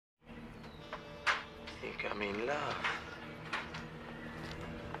I mean love.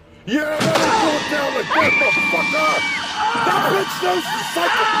 Yeah, let it go down like that, motherfucker! That bitch knows the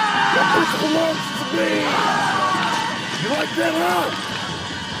cycle! That bitch belongs to me! You like that, huh?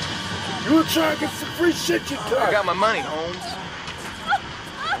 You wanna try and get some free shit, you cunt? I got my money, Holmes.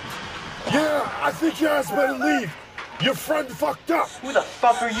 Yeah, I think your ass better leave. Your friend fucked up. Who the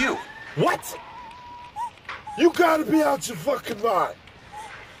fuck are you? What? You gotta be out your fucking mind.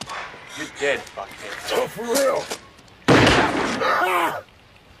 You're dead, fuckhead. Oh, for real. Ah!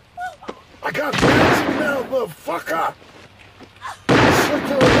 I got magic now, motherfucker. Slick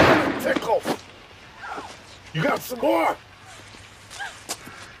to a lot of tickles. You got some more?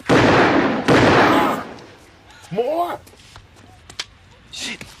 Ah! More?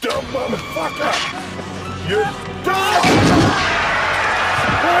 Shit. Dumb motherfucker! You're done!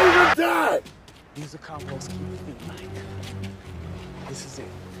 Why you gonna die? These are combos keep your feet light. This is it.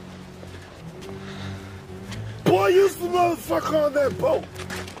 Boy, use the motherfucker on that boat.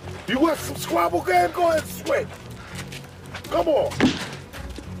 You want some squabble game? Go ahead and swing. Come on.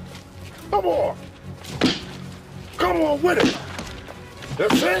 Come on. Come on with it.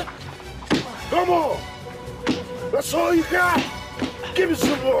 That's it? Come on. That's all you got? Give me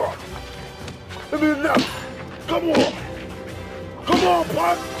some more. Give me enough. Come on. Come on,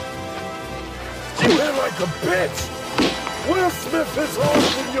 punk. You hit like a bitch. Will Smith is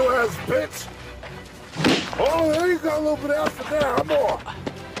harder than your ass, bitch. Oh, there you got a little bit after that. Come on.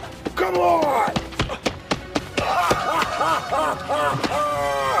 Come on.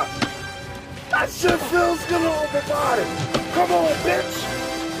 That shit feels good on the body. Come on, bitch.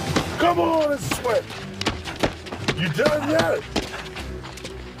 Come on and swim. You done yet?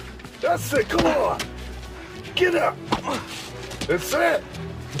 That's it. Come on. Get up. That's it.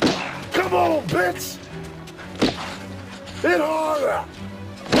 Come on, bitch. Hit harder.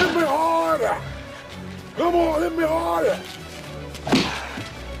 Hit me harder. Come on, hit me harder.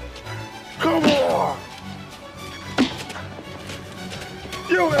 Come on.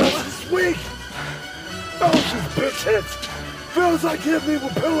 Your ass is weak. Those is bitch hits. Feels like hitting me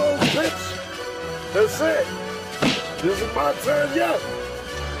with pillows, bitch. That's it. This is my turn yet.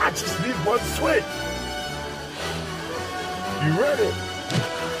 I just need one swing. You ready?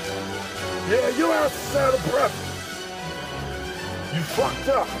 Yeah, your ass is out of breath. You fucked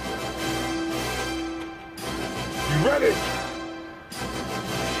up. You ready?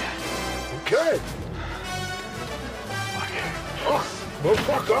 Okay. Oh,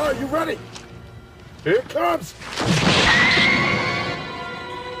 motherfucker, are you ready? Here it comes.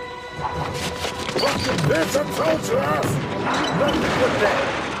 Fucking bitch, I told your ass. Nothing but that.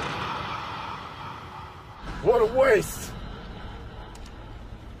 What a waste.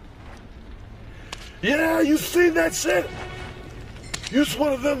 Yeah, you seen that shit? You's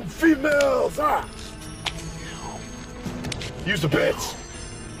one of them females, huh? You's a bitch.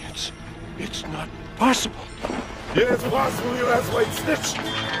 It's not possible. Yeah, it's possible your ass might snitch.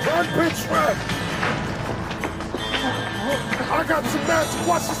 Run, bitch, run. I got some magic.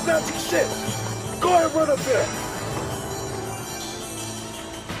 Watch this magic shit. Go ahead, run up there.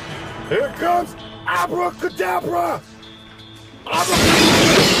 Here it comes. Abracadabra.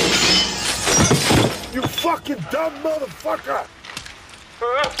 You fucking dumb motherfucker.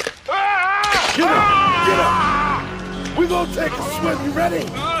 Get up. Get up. We gonna take a swim. You ready?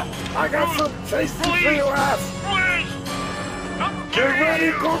 I got some tasty for your ass. Get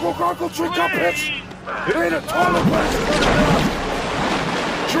ready. Gargle, gargle. Drink up, bitch. It ain't a toilet, but it's good enough.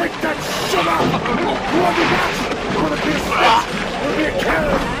 Drink that shit up. You want to watch? You want to be a snitch? You want to be a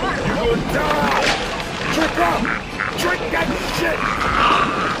cannon? You gonna die. Drink up. Drink that shit.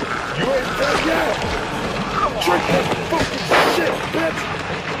 You ain't dead yet. Drink that fucking shit, bitch.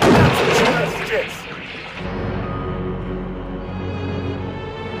 That's what your ass gets.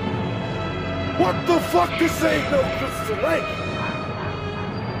 What the fuck? This ain't no Crystal Lake.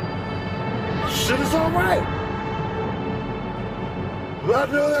 Shit is alright. I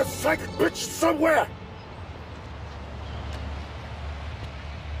know that psychic bitch somewhere.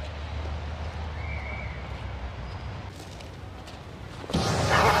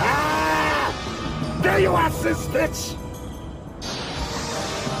 There you are, sis, bitch.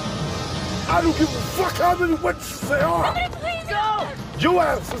 I don't give a fuck how many witches there are. Please go. Your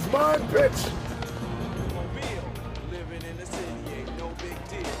ass is mine, bitch.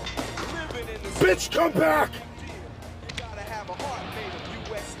 Bitch, come back! You gotta have a heart made of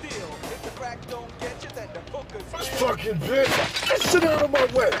U.S. steel. If the crack don't get you, then the hookers will. Fucking bitch! Get shit out of my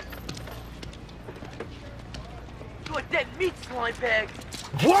way! You a dead meat slime bag.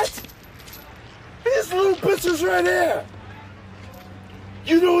 What? These little bitches right here!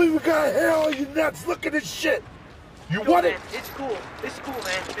 You don't even got hair on your nuts. Look at this shit. You Yo, want man, it? it's cool. It's cool,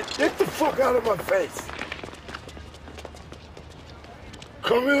 man. It's cool. Get the fuck out of my face.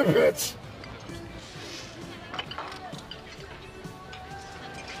 Come here, bitch.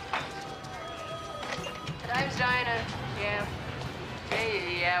 Time's Dinah. Yeah.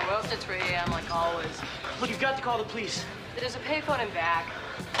 Yeah. Well, it's 3 a.m. like always. Look, you've got to call the police. There's a payphone in back,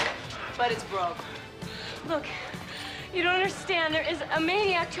 but it's broke. Look, you don't understand. There is a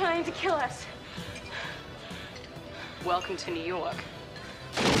maniac trying to kill us. Welcome to New York.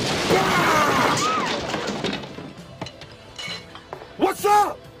 What's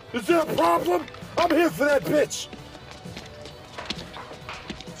up? Is there a problem? I'm here for that bitch.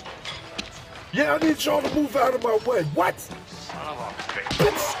 Yeah, I need y'all to move out of my way. What? Son of a bitch.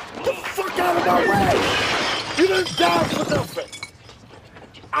 Bitch, get the fuck out of my way. You didn't die for nothing.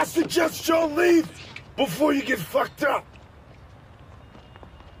 I suggest y'all leave before you get fucked up.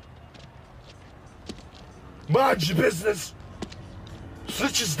 Mind your business.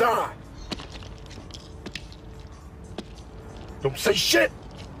 Snitches die. Don't say shit.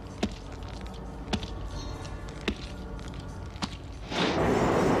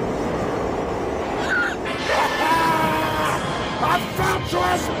 I found your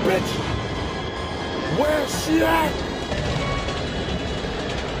ass, bitch. Where's she at?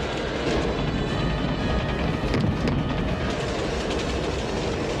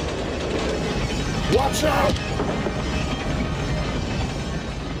 Watch out!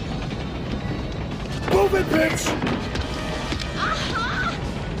 Move it, bitch!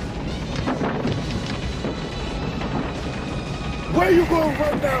 Where you going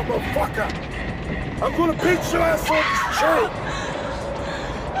right now, motherfucker? I'm gonna beat your ass on this chain!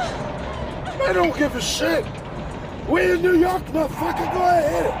 I don't give a shit! We in New York, motherfucker, go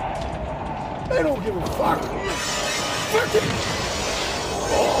ahead! They don't give a fuck! Fuck it!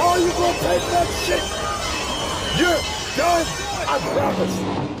 Oh, you gonna take that shit? You're done, I promise.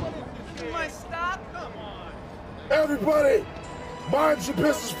 You might stop? Come on. Everybody, mind your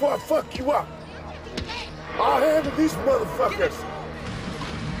business before I fuck you up. I'll handle these motherfuckers.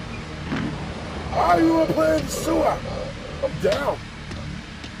 Are you wanna play in the sewer? I'm down.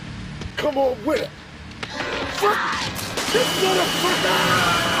 Come on with it. Fuck this motherfucker!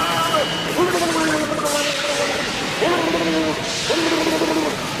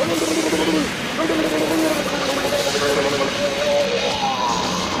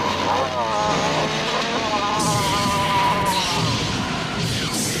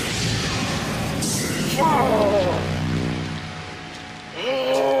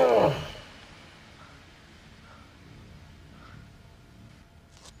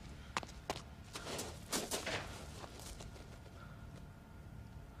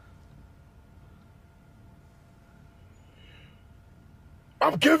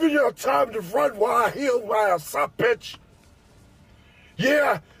 I'm giving you time to run while I heal my ass up, bitch.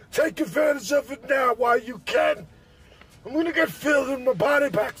 Yeah, take advantage of it now while you can. I'm gonna get filled in my body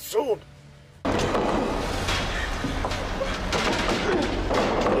back soon.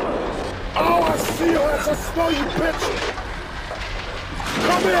 Oh, I see you as I smell you, bitch.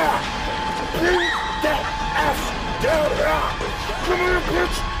 Come here. Bring that ass down here. Come here,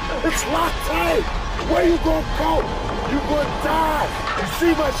 bitch. It's locked tight. Where you gonna go? You gonna die. You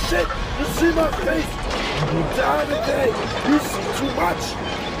see my shit? You see my face? You gonna die today. You see too much.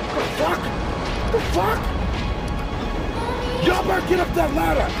 The fuck? The fuck? Y'all better get up that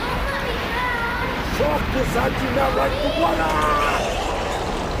ladder. Fuck this. I do not like the water.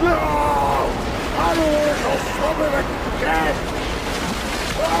 No! I don't want to go swimming again.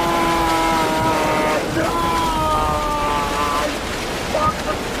 No! Fuck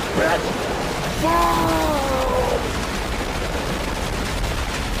bitch. Fuck!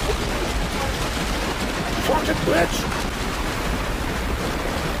 Fucking bitch!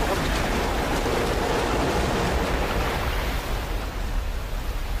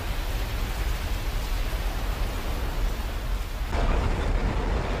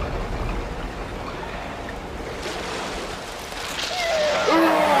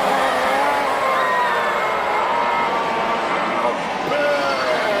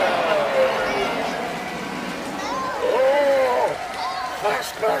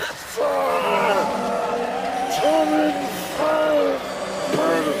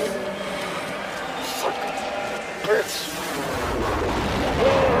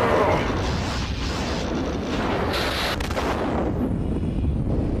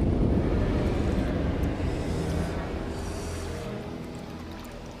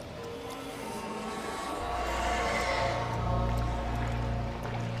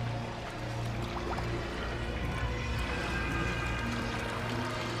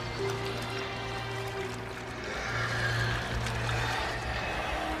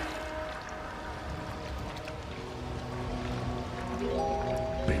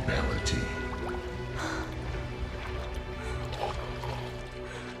 fatality.